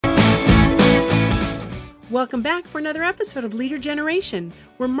Welcome back for another episode of Leader Generation,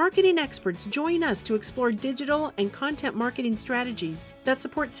 where marketing experts join us to explore digital and content marketing strategies that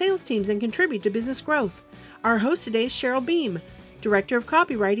support sales teams and contribute to business growth. Our host today is Cheryl Beam, Director of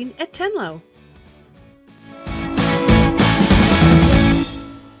Copywriting at Tenlo.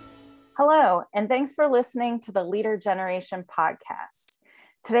 Hello, and thanks for listening to the Leader Generation podcast.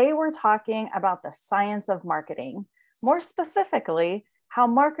 Today, we're talking about the science of marketing. More specifically, how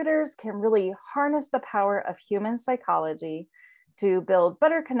marketers can really harness the power of human psychology to build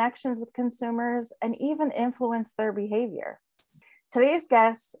better connections with consumers and even influence their behavior. Today's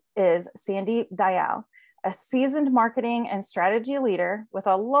guest is Sandeep Dayal, a seasoned marketing and strategy leader with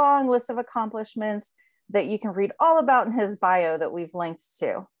a long list of accomplishments that you can read all about in his bio that we've linked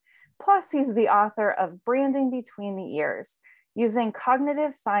to. Plus, he's the author of Branding Between the Ears, using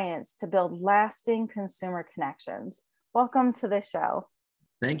cognitive science to build lasting consumer connections. Welcome to the show.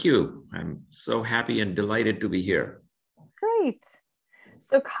 Thank you. I'm so happy and delighted to be here. Great.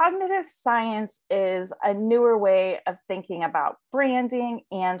 So cognitive science is a newer way of thinking about branding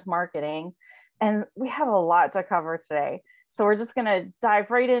and marketing. And we have a lot to cover today. So we're just going to dive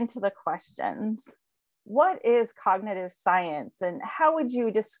right into the questions. What is cognitive science, and how would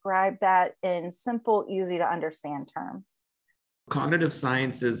you describe that in simple, easy to understand terms? Cognitive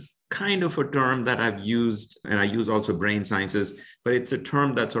science is kind of a term that I've used, and I use also brain sciences, but it's a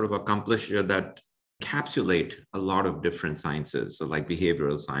term that sort of accomplishes that encapsulate a lot of different sciences. So like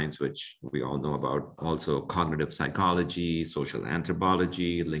behavioral science, which we all know about, also cognitive psychology, social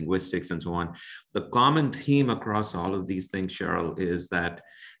anthropology, linguistics, and so on. The common theme across all of these things, Cheryl, is that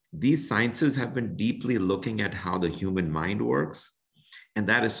these sciences have been deeply looking at how the human mind works. And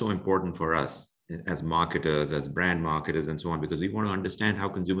that is so important for us as marketers, as brand marketers, and so on, because we want to understand how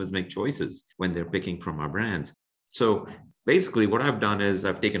consumers make choices when they're picking from our brands. So basically what I've done is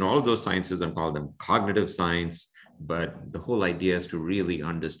I've taken all of those sciences and called them cognitive science, but the whole idea is to really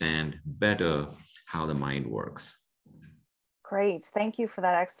understand better how the mind works. Great. Thank you for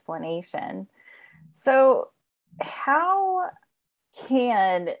that explanation. So how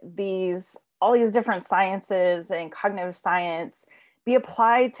can all these different sciences and cognitive science be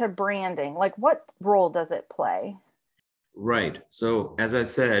applied to branding? Like, what role does it play? Right. So as I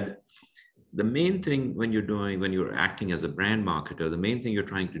said, the main thing when you're acting as a brand marketer, the main thing you're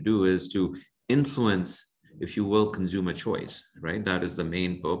trying to do is to influence, if you will, consumer choice, right? That is the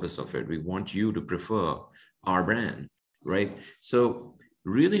main purpose of it. We want you to prefer our brand, right? So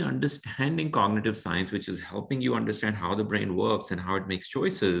really understanding cognitive science, which is helping you understand how the brain works and how it makes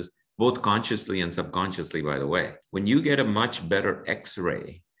choices, both consciously and subconsciously, by the way. When you get a much better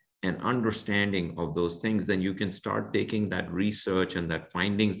X-ray and understanding of those things, then you can start taking that research and that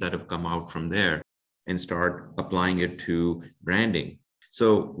findings that have come out from there and start applying it to branding.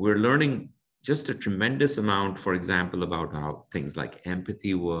 So we're learning just a tremendous amount, for example, about how things like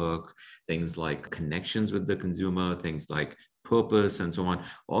empathy work, things like connections with the consumer, things like purpose, and so on.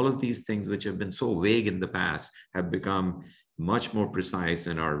 All of these things which have been so vague in the past have become much more precise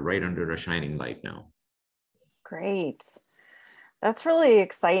and are right under a shining light now. Great. That's really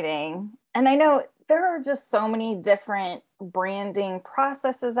exciting. And I know there are just so many different branding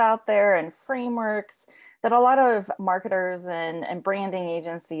processes out there and frameworks that a lot of marketers and branding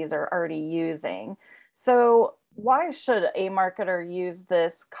agencies are already using. So why should a marketer use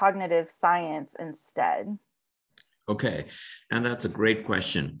this cognitive science instead? Okay, and that's a great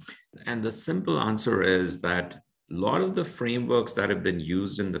question. And the simple answer is that a lot of the frameworks that have been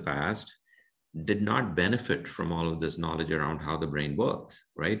used in the past did not benefit from all of this knowledge around how the brain works,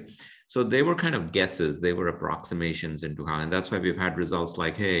 right? So they were kind of guesses, they were approximations into how, and that's why we've had results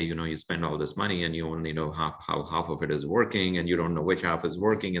like, hey, you spend all this money and you only know how half of it is working and you don't know which half is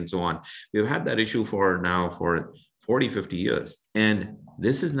working and so on. We've had that issue for 40, 50 years. And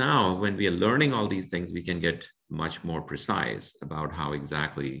this is now when we are learning all these things, we can get much more precise about how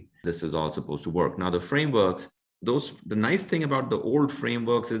exactly this is all supposed to work. Now, the frameworks, the nice thing about the old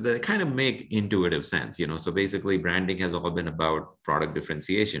frameworks is that they kind of make intuitive sense, so basically branding has all been about product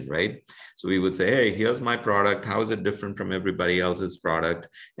differentiation, right? So we would say, hey, here's my product. How is it different from everybody else's product?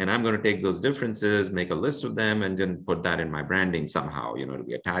 And I'm going to take those differences, make a list of them, and then put that in my branding somehow. It'll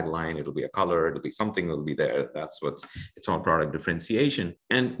be a tagline, it'll be a color, it'll be something that'll be there. It's all product differentiation.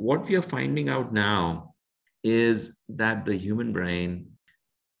 And what we are finding out now is that the human brain,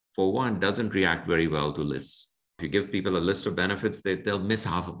 for one, doesn't react very well to lists. If you give people a list of benefits, they'll miss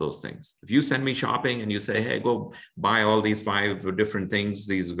half of those things. If you send me shopping and you say, hey, go buy all these 5 different things,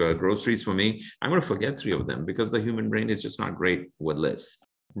 these groceries for me, I'm going to forget 3 of them because the human brain is just not great with lists.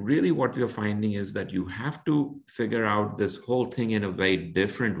 Really what we're finding is that you have to figure out this whole thing in a very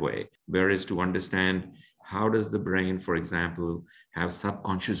different way, whereas to understand how does the brain, for example, have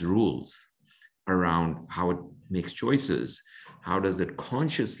subconscious rules around how it makes choices? How does it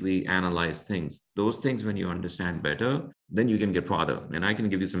consciously analyze things? Those things, when you understand better, then you can get farther. And I can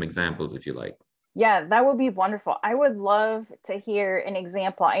give you some examples if you like. Yeah, that would be wonderful. I would love to hear an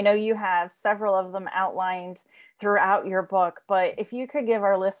example. I know you have several of them outlined throughout your book, but if you could give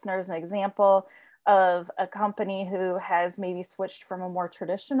our listeners an example of a company who has maybe switched from a more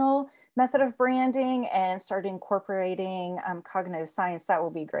traditional method of branding and started incorporating cognitive science, that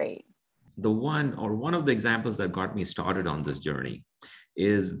would be great. One of the examples that got me started on this journey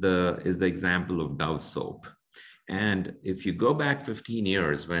is the example of Dove soap. And if you go back 15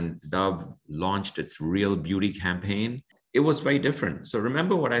 years when Dove launched its Real Beauty campaign, it was very different. So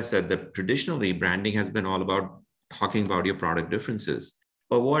remember what I said, that traditionally branding has been all about talking about your product differences.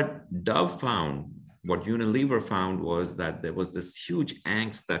 But what Dove found, what Unilever found, was that there was this huge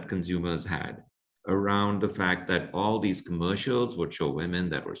angst that consumers had around the fact that all these commercials would show women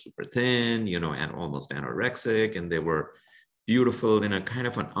that were super thin, and almost anorexic, and they were beautiful in a kind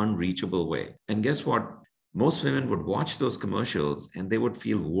of an unreachable way. And guess what? Most women would watch those commercials and they would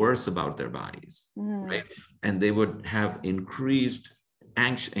feel worse about their bodies, right? And they would have increased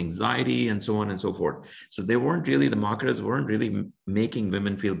anxiety and so on and so forth. So the marketers weren't really making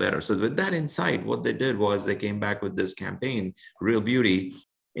women feel better. So with that insight, what they did was they came back with this campaign, Real Beauty,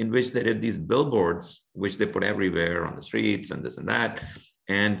 in which they did these billboards, which they put everywhere on the streets and this and that.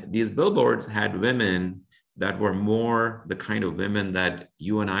 And these billboards had women that were more the kind of women that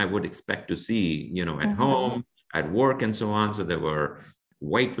you and I would expect to see, at home, at work, and so on. So there were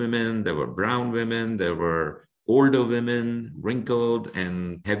white women, there were brown women, there were older women, wrinkled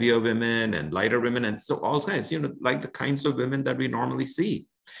and heavier women, and lighter women, and so all kinds, like the kinds of women that we normally see.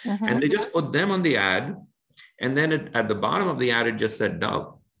 And they just put them on the ad. And then at the bottom of the ad, it just said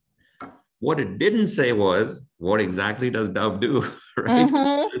Dove. What it didn't say was, what exactly does Dove do, right?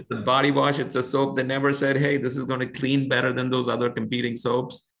 It's a body wash, it's a soap. They never said, hey, this is going to clean better than those other competing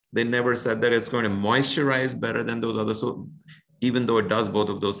soaps. They never said that it's going to moisturize better than those other soaps, even though it does both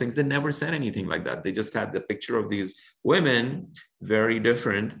of those things. They never said anything like that. They just had the picture of these women, very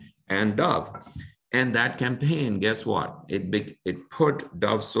different, and Dove. And that campaign, guess what? It put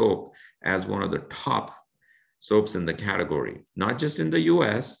Dove soap as one of the top soaps in the category, not just in the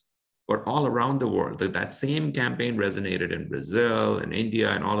US, but all around the world. That same campaign resonated in Brazil and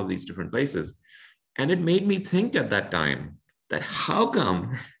India and all of these different places. And it made me think at that time that how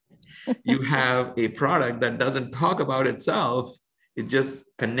come you have a product that doesn't talk about itself? It just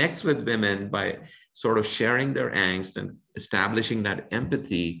connects with women by sort of sharing their angst and establishing that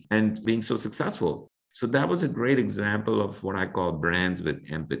empathy and being so successful. So that was a great example of what I call brands with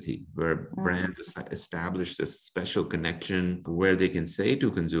empathy, where brands establish this special connection where they can say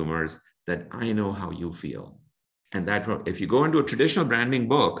to consumers that I know how you feel. And that if you go into a traditional branding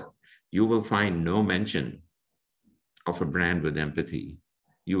book, you will find no mention of a brand with empathy.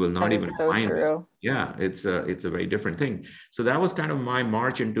 You will not even find it. Yeah, it's a very different thing. So that was kind of my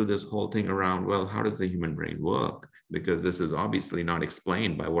march into this whole thing around, well, how does the human brain work? Because this is obviously not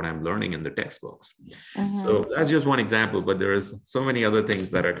explained by what I'm learning in the textbooks. So that's just one example, but there's so many other things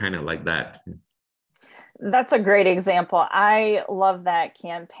that are kind of like that. That's a great example. I love that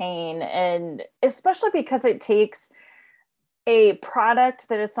campaign, and especially because it takes a product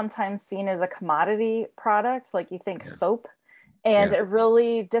that is sometimes seen as a commodity product, like you think soap, and it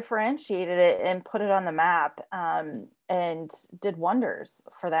really differentiated it and put it on the map, and did wonders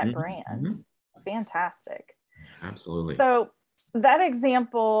for that brand. Fantastic. Absolutely. So that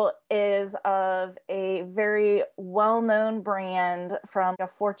example is of a very well-known brand from a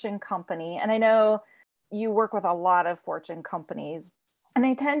Fortune company. And I know you work with a lot of Fortune companies, and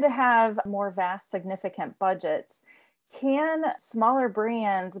they tend to have more vast, significant budgets. Can smaller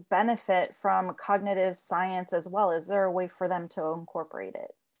brands benefit from cognitive science as well? Is there a way for them to incorporate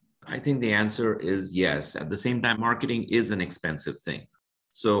it? I think the answer is yes. At the same time, marketing is an expensive thing.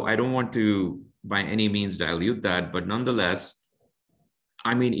 So I don't want to by any means dilute that, but nonetheless,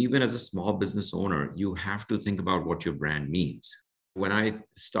 I mean, even as a small business owner, you have to think about what your brand means. When I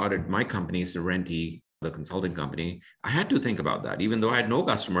started my company, Sorrenti, the consulting company, I had to think about that. Even though I had no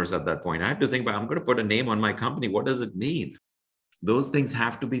customers at that point, I had to think about, I'm going to put a name on my company. What does it mean? Those things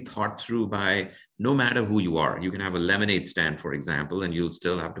have to be thought through by no matter who you are. You can have a lemonade stand, for example, and you'll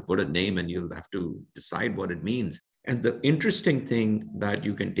still have to put a name and you'll have to decide what it means. And the interesting thing that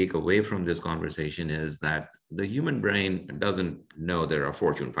you can take away from this conversation is that the human brain doesn't know there are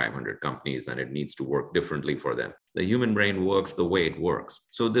Fortune 500 companies and it needs to work differently for them. The human brain works the way it works.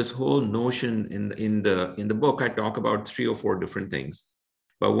 So this whole notion in the book, I talk about 3 or 4 different things.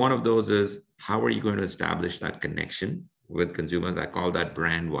 But one of those is, how are you going to establish that connection with consumers? I call that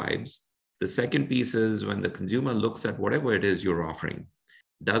brand vibes. The second piece is when the consumer looks at whatever it is you're offering,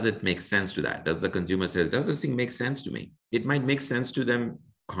 does it make sense to that? Does the consumer say, does this thing make sense to me? It might make sense to them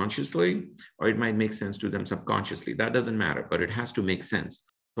consciously, or it might make sense to them subconsciously. That doesn't matter, but it has to make sense.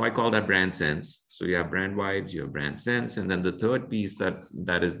 So I call that brand sense. So you have brand vibes, you have brand sense. And then the third piece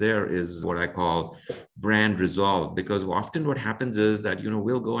that is there is what I call brand resolve, because often what happens is that,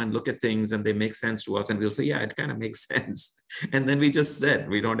 we'll go and look at things and they make sense to us and we'll say, yeah, it kind of makes sense. And then we just sit,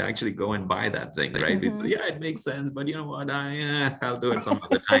 we don't actually go and buy that thing, right? Mm-hmm. We say, yeah, it makes sense, but you know what? I'll do it some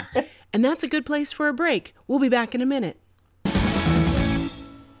other time. And that's a good place for a break. We'll be back in a minute.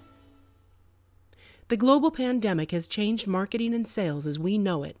 The global pandemic has changed marketing and sales as we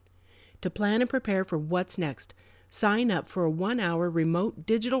know it. To plan and prepare for what's next, sign up for a 1-hour remote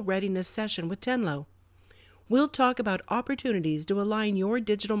digital readiness session with Tenlo. We'll talk about opportunities to align your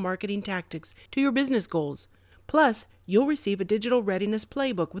digital marketing tactics to your business goals. Plus, you'll receive a digital readiness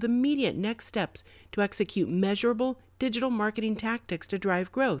playbook with immediate next steps to execute measurable digital marketing tactics to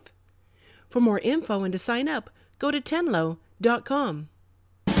drive growth. For more info and to sign up, go to tenlo.com.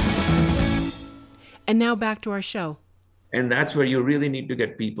 And now back to our show. And that's where you really need to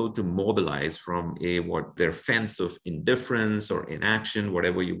get people to mobilize from their fence of indifference or inaction,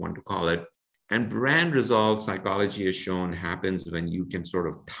 whatever you want to call it. And brand resolve psychology has shown happens when you can sort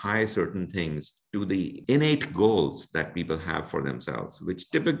of tie certain things to the innate goals that people have for themselves, which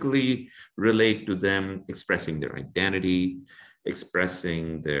typically relate to them expressing their identity,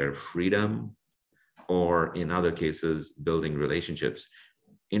 expressing their freedom, or in other cases, building relationships.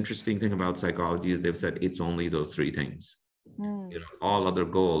 Interesting thing about psychology is they've said it's only those three things. All other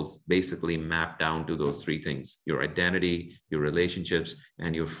goals basically map down to those three things: your identity, your relationships,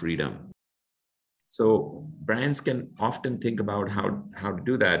 and your freedom. So brands can often think about how to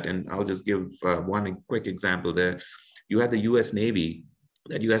do that. And I'll just give one quick example there. You had the US Navy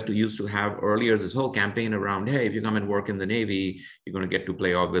that you used to have earlier, this whole campaign around, hey, if you come and work in the Navy, you're going to get to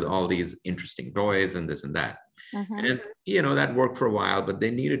play out with all these interesting toys and this and that. And, that worked for a while, but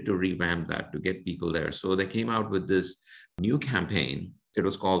they needed to revamp that to get people there. So they came out with this new campaign. It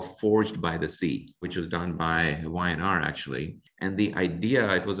was called Forged by the Sea, which was done by Y&R actually. And the idea,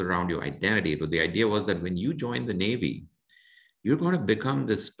 it was around your identity. The idea was that when you join the Navy, you're going to become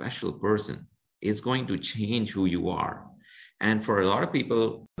this special person. It's going to change who you are. And for a lot of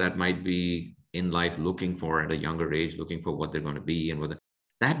people that might be in life looking for at a younger age, looking for what they're going to be and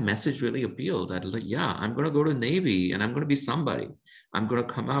that message really appealed. That like, yeah, I'm going to go to Navy and I'm going to be somebody. I'm going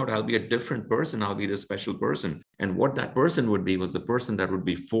to come out. I'll be a different person. I'll be this special person. And what that person would be was the person that would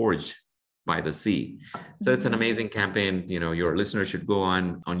be forged by the sea. So it's an amazing campaign. Your listeners should go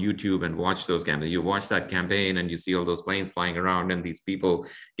on YouTube and watch those campaigns. You watch that campaign and you see all those planes flying around and these people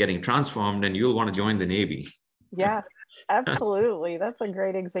getting transformed, and you'll want to join the Navy. Yeah, absolutely. That's a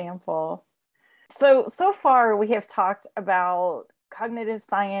great example. So far we have talked about cognitive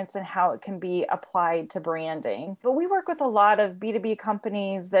science and how it can be applied to branding. But we work with a lot of B2B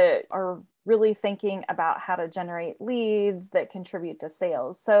companies that are really thinking about how to generate leads that contribute to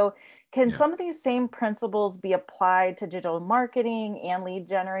sales. So can some of these same principles be applied to digital marketing and lead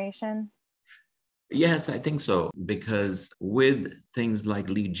generation? Yes, I think so. Because with things like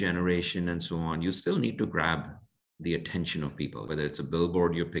lead generation and so on, you still need to grab the attention of people, whether it's a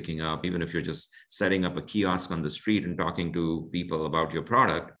billboard you're picking up, even if you're just setting up a kiosk on the street and talking to people about your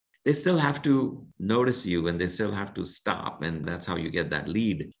product, they still have to notice you and they still have to stop. And that's how you get that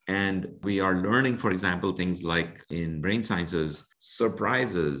lead. And we are learning, for example, things like in brain sciences,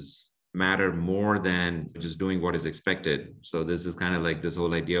 surprises matter more than just doing what is expected. So this is kind of like this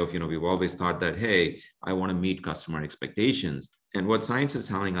whole idea of, we've always thought that, hey, I want to meet customer expectations. And what science is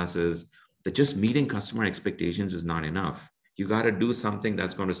telling us is that just meeting customer expectations is not enough. You got to do something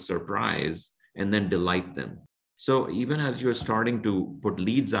that's going to surprise and then delight them. So even as you're starting to put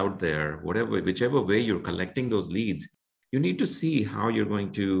leads out there, whichever way you're collecting those leads, you need to see how you're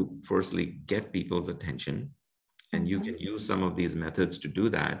going to firstly get people's attention. And you can use some of these methods to do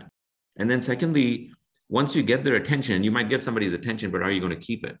that. And then secondly, once you get their attention, you might get somebody's attention, but are you going to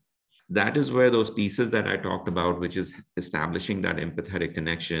keep it? That is where those pieces that I talked about, which is establishing that empathetic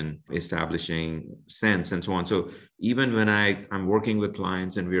connection, establishing sense, and so on. So even when I'm working with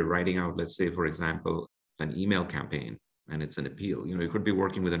clients and we're writing out, let's say, for example, an email campaign, and it's an appeal. You could be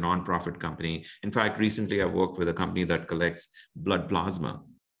working with a nonprofit company. In fact, recently I worked with a company that collects blood plasma.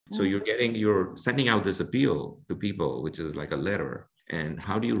 So you're sending out this appeal to people, which is like a letter. And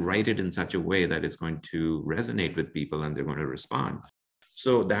how do you write it in such a way that it's going to resonate with people and they're going to respond?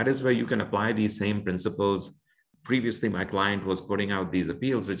 So that is where you can apply these same principles previously my client was putting out these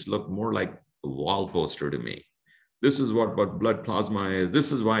appeals, which looked more like a wall poster to me. This is what blood plasma is.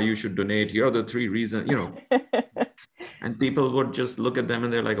 This is why you should donate. Here are the 3 reasons, and people would just look at them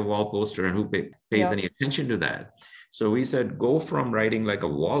and they're like a wall poster, and who pays any attention to that? So we said, go from writing like a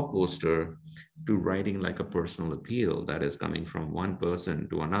wall poster to writing like a personal appeal that is coming from one person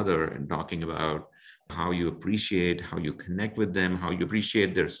to another and talking about how you appreciate, how you connect with them, how you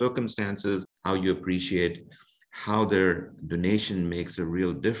appreciate their circumstances, how you appreciate how their donation makes a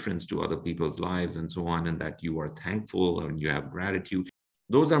real difference to other people's lives and so on, and that you are thankful and you have gratitude.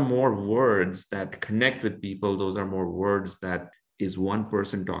 Those are more words that connect with people. Those are more words that is one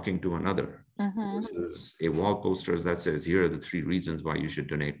person talking to another. This is a wall poster that says, here are the 3 reasons why you should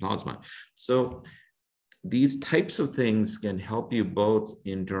donate plasma. So these types of things can help you both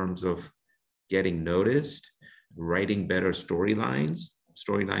in terms of getting noticed, writing better storylines.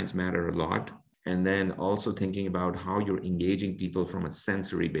 Storylines matter a lot. And then also thinking about how you're engaging people from a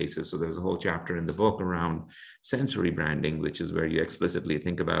sensory basis. So there's a whole chapter in the book around sensory branding, which is where you explicitly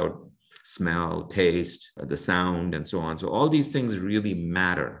think about smell, taste, the sound, and so on. So all these things really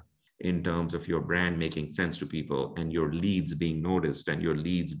matter in terms of your brand making sense to people and your leads being noticed and your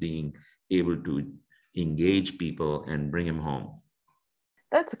leads being able to engage people and bring them home.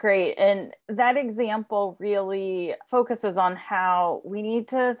 That's great. And that example really focuses on how we need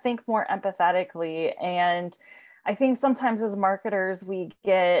to think more empathetically. And I think sometimes as marketers, we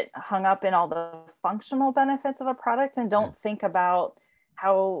get hung up in all the functional benefits of a product and don't think about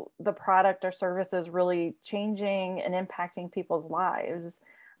how the product or service is really changing and impacting people's lives.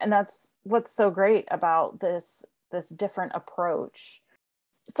 And that's what's so great about this different approach.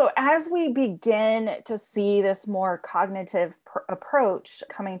 So as we begin to see this more cognitive approach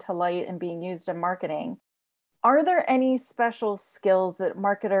coming to light and being used in marketing, are there any special skills that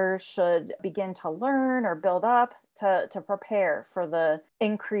marketers should begin to learn or build up to prepare for the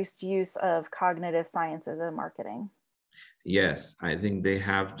increased use of cognitive sciences in marketing? Yes, I think they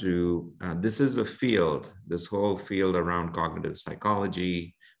have to. This is a field, this whole field around cognitive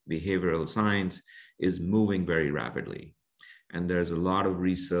psychology, behavioral science is moving very rapidly. And there's a lot of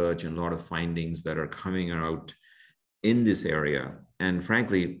research and a lot of findings that are coming out in this area. And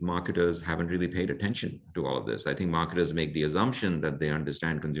frankly, marketers haven't really paid attention to all of this. I think marketers make the assumption that they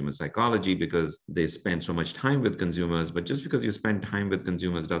understand consumer psychology because they spend so much time with consumers. But just because you spend time with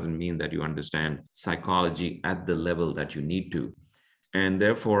consumers doesn't mean that you understand psychology at the level that you need to. And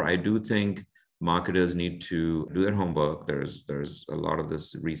therefore, I do think marketers need to do their homework. There's a lot of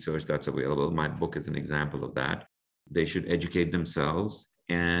this research that's available. My book is an example of that. They should educate themselves,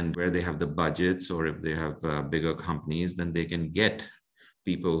 and where they have the budgets or if they have bigger companies, then they can get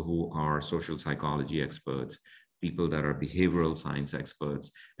people who are social psychology experts, people that are behavioral science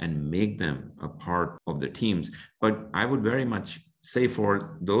experts, and make them a part of the teams. But I would very much say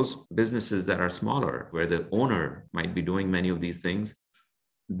for those businesses that are smaller, where the owner might be doing many of these things,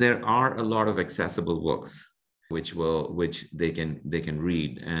 there are a lot of accessible books which they can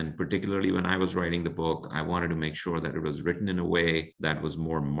read. And particularly when I was writing the book, I wanted to make sure that it was written in a way that was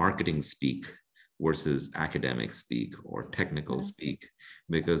more marketing speak versus academic speak or technical speak,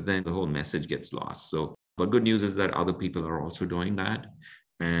 because then the whole message gets lost. So, but good news is that other people are also doing that.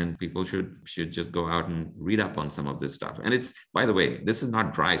 And people should just go out and read up on some of this stuff. And it's, by the way, this is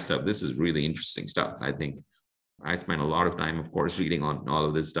not dry stuff. This is really interesting stuff. I think I spent a lot of time, of course, reading on all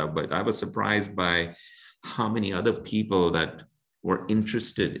of this stuff, but I was surprised by how many other people that were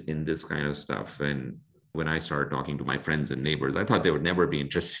interested in this kind of stuff. And when I started talking to my friends and neighbors, I thought they would never be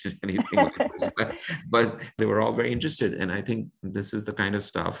interested in anything like this, but they were all very interested. And I think this is the kind of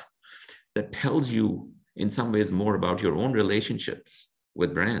stuff that tells you in some ways more about your own relationships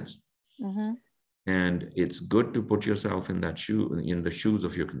with brands. And it's good to put yourself in the shoes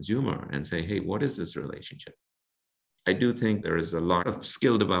of your consumer and say, hey, what is this relationship? I do think there is a lot of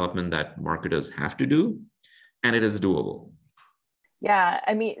skill development that marketers have to do, and it is doable. Yeah,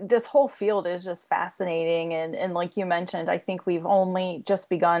 I mean, this whole field is just fascinating. And like you mentioned, I think we've only just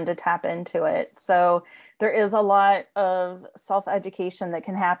begun to tap into it. So there is a lot of self-education that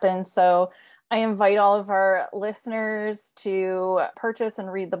can happen. So I invite all of our listeners to purchase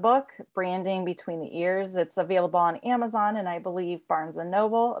and read the book, Branding Between the Ears. It's available on Amazon and I believe Barnes and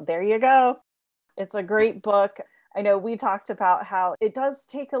Noble. There you go. It's a great book. I know we talked about how it does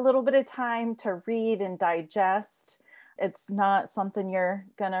take a little bit of time to read and digest. It's not something you're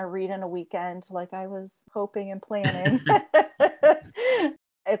going to read in a weekend like I was hoping and planning.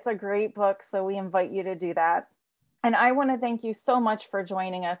 It's a great book, so we invite you to do that. And I want to thank you so much for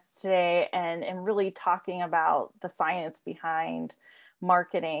joining us today and really talking about the science behind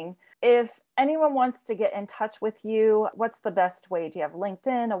marketing. If anyone wants to get in touch with you, what's the best way? Do you have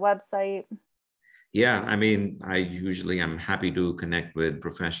LinkedIn, a website? Yeah, I mean, I'm happy to connect with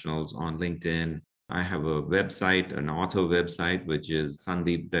professionals on LinkedIn. I have a website, an author website, which is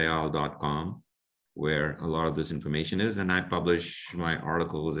sandeepdayal.com, where a lot of this information is. And I publish my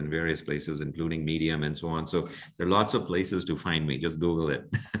articles in various places, including Medium and so on. So there are lots of places to find me. Just Google it.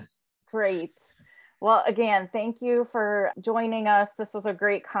 Great. Well, again, thank you for joining us. This was a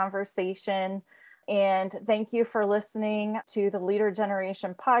great conversation. And thank you for listening to the Leader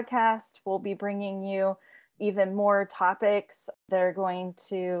Generation podcast. We'll be bringing you even more topics that are going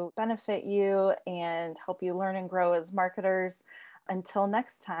to benefit you and help you learn and grow as marketers. Until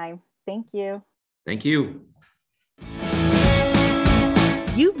next time, thank you. Thank you.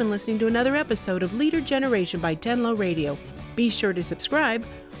 You've been listening to another episode of Leader Generation by Tenlo Radio. Be sure to subscribe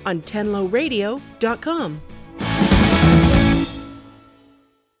on tenlowradio.com.